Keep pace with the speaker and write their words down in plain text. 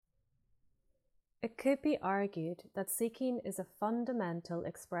It could be argued that seeking is a fundamental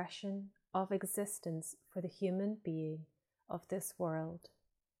expression of existence for the human being of this world.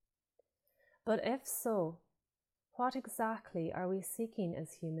 But if so, what exactly are we seeking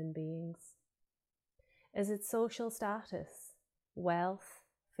as human beings? Is it social status, wealth,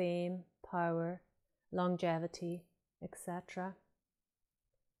 fame, power, longevity, etc.?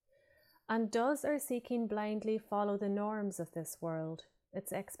 And does our seeking blindly follow the norms of this world,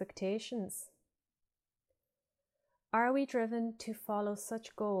 its expectations? Are we driven to follow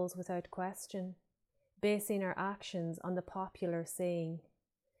such goals without question, basing our actions on the popular saying,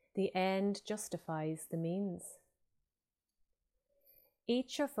 "The end justifies the means"?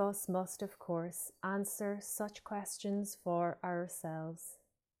 Each of us must, of course, answer such questions for ourselves,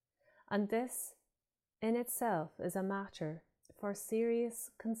 and this in itself is a matter for serious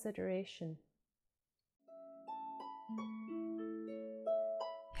consideration.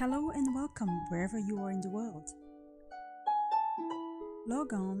 Hello and welcome wherever you are in the world.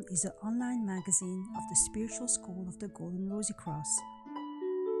 Log On is an online magazine of the Spiritual School of the Golden Rosy Cross.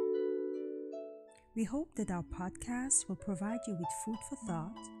 We hope that our podcast will provide you with food for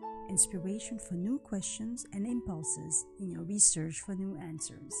thought, inspiration for new questions and impulses in your research for new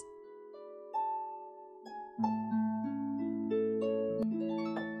answers.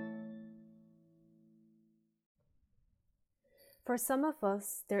 For some of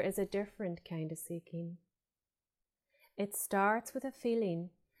us, there is a different kind of seeking. It starts with a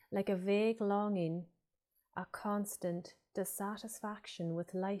feeling like a vague longing, a constant dissatisfaction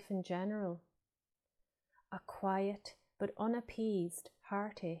with life in general, a quiet but unappeased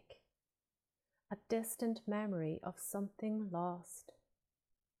heartache, a distant memory of something lost.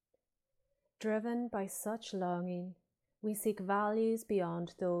 Driven by such longing, we seek values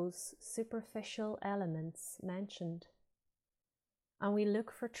beyond those superficial elements mentioned, and we look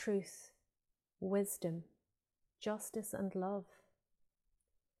for truth, wisdom, justice and love.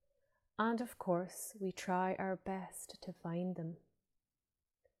 And of course, we try our best to find them.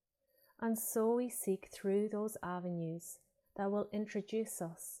 And so we seek through those avenues that will introduce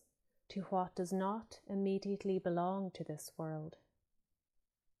us to what does not immediately belong to this world.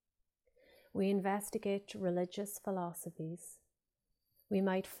 We investigate religious philosophies. We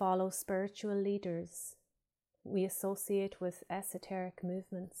might follow spiritual leaders. We associate with esoteric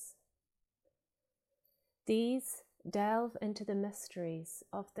movements. These delve into the mysteries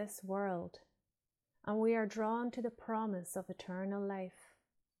of this world, and we are drawn to the promise of eternal life,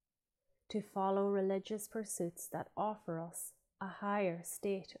 to follow religious pursuits that offer us a higher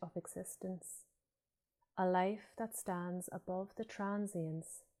state of existence, a life that stands above the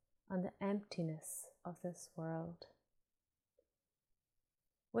transience and the emptiness of this world.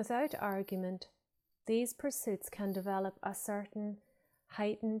 Without argument, these pursuits can develop a certain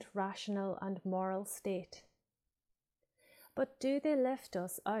heightened rational and moral state. But do they lift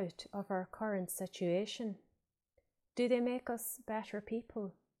us out of our current situation? Do they make us better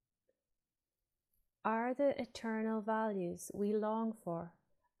people? Are the eternal values we long for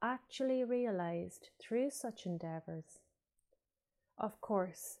actually realized through such endeavors? Of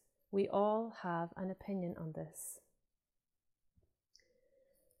course, we all have an opinion on this.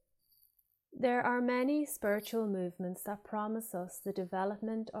 There are many spiritual movements that promise us the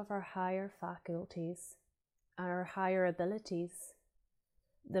development of our higher faculties, our higher abilities,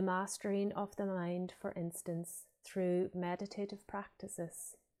 the mastering of the mind, for instance, through meditative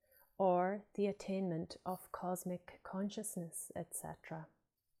practices, or the attainment of cosmic consciousness, etc.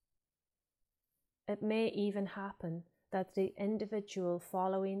 It may even happen that the individual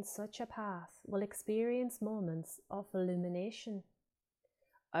following such a path will experience moments of illumination,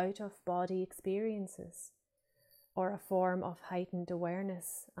 out-of-body experiences, or a form of heightened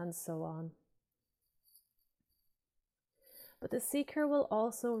awareness, and so on. But the seeker will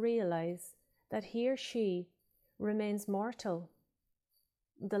also realize that he or she remains mortal.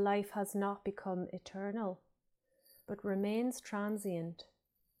 The life has not become eternal, but remains transient,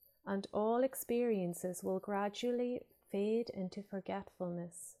 and all experiences will gradually fade into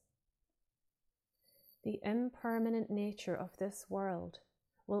forgetfulness. The impermanent nature of this world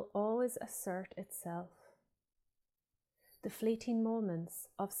will always assert itself. The fleeting moments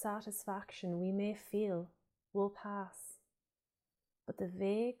of satisfaction we may feel will pass, but the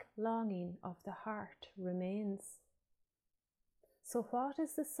vague longing of the heart remains. So what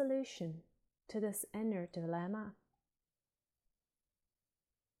is the solution to this inner dilemma?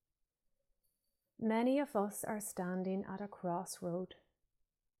 Many of us are standing at a crossroad.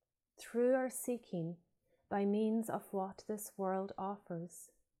 Through our seeking, by means of what this world offers,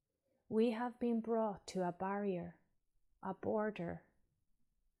 we have been brought to a barrier, a border,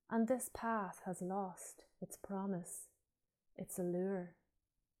 and this path has lost its promise, its allure,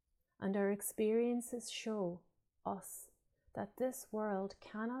 and our experiences show us that this world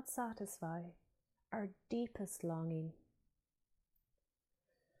cannot satisfy our deepest longing.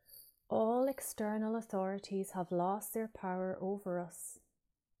 All external authorities have lost their power over us,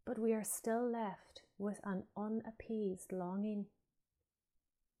 but we are still left with an unappeased longing.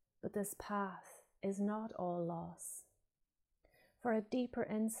 But this path is not all loss, for a deeper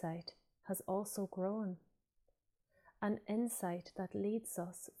insight has also grown, an insight that leads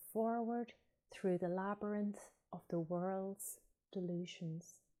us forward through the labyrinth of the world's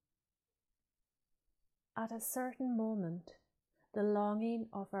delusions. At a certain moment, the longing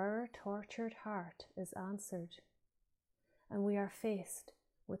of our tortured heart is answered, and we are faced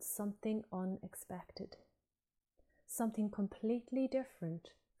with something unexpected, something completely different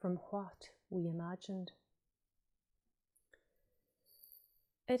from what we imagined.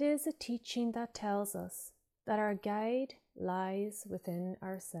 It is a teaching that tells us that our guide lies within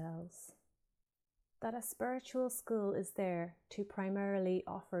ourselves, that a spiritual school is there to primarily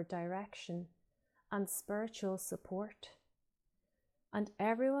offer direction and spiritual support, and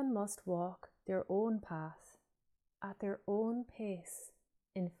everyone must walk their own path at their own pace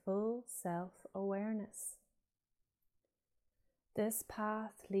in full self-awareness. This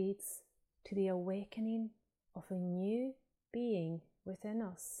path leads to the awakening of a new being within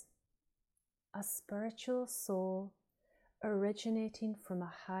us, a spiritual soul originating from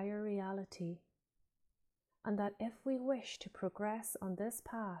a higher reality, and that if we wish to progress on this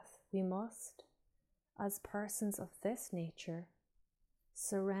path, we must, as persons of this nature,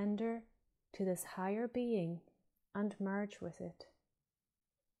 surrender to this higher being and merge with it.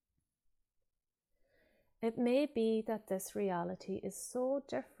 It may be that this reality is so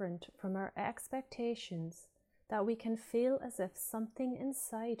different from our expectations that we can feel as if something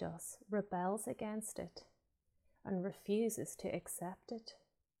inside us rebels against it and refuses to accept it.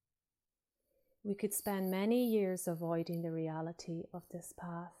 We could spend many years avoiding the reality of this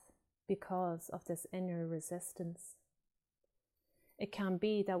path because of this inner resistance. It can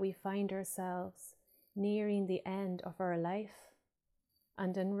be that we find ourselves nearing the end of our life,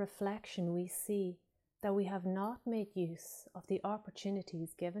 and in reflection we see that we have not made use of the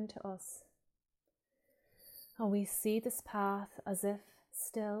opportunities given to us. And we see this path as if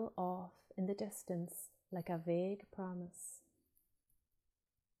still off in the distance, like a vague promise.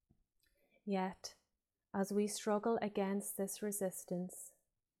 Yet, as we struggle against this resistance,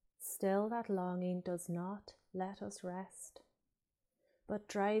 still that longing does not let us rest, but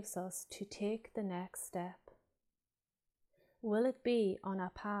drives us to take the next step. Will it be on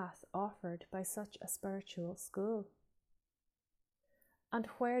a path offered by such a spiritual school? And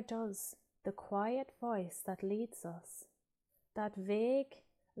where does the quiet voice that leads us, that vague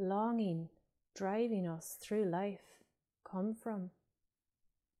longing driving us through life, come from?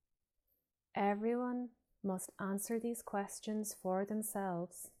 Everyone must answer these questions for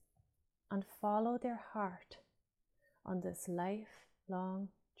themselves and follow their heart on this lifelong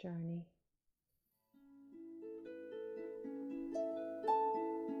journey.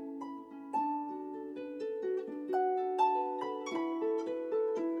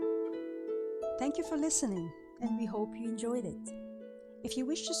 Thank you for listening, and we hope you enjoyed it. If you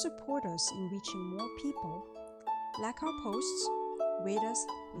wish to support us in reaching more people, like our posts, rate us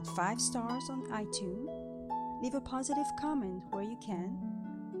with 5 stars on iTunes, leave a positive comment where you can,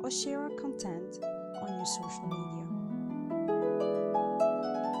 or share our content on your social media.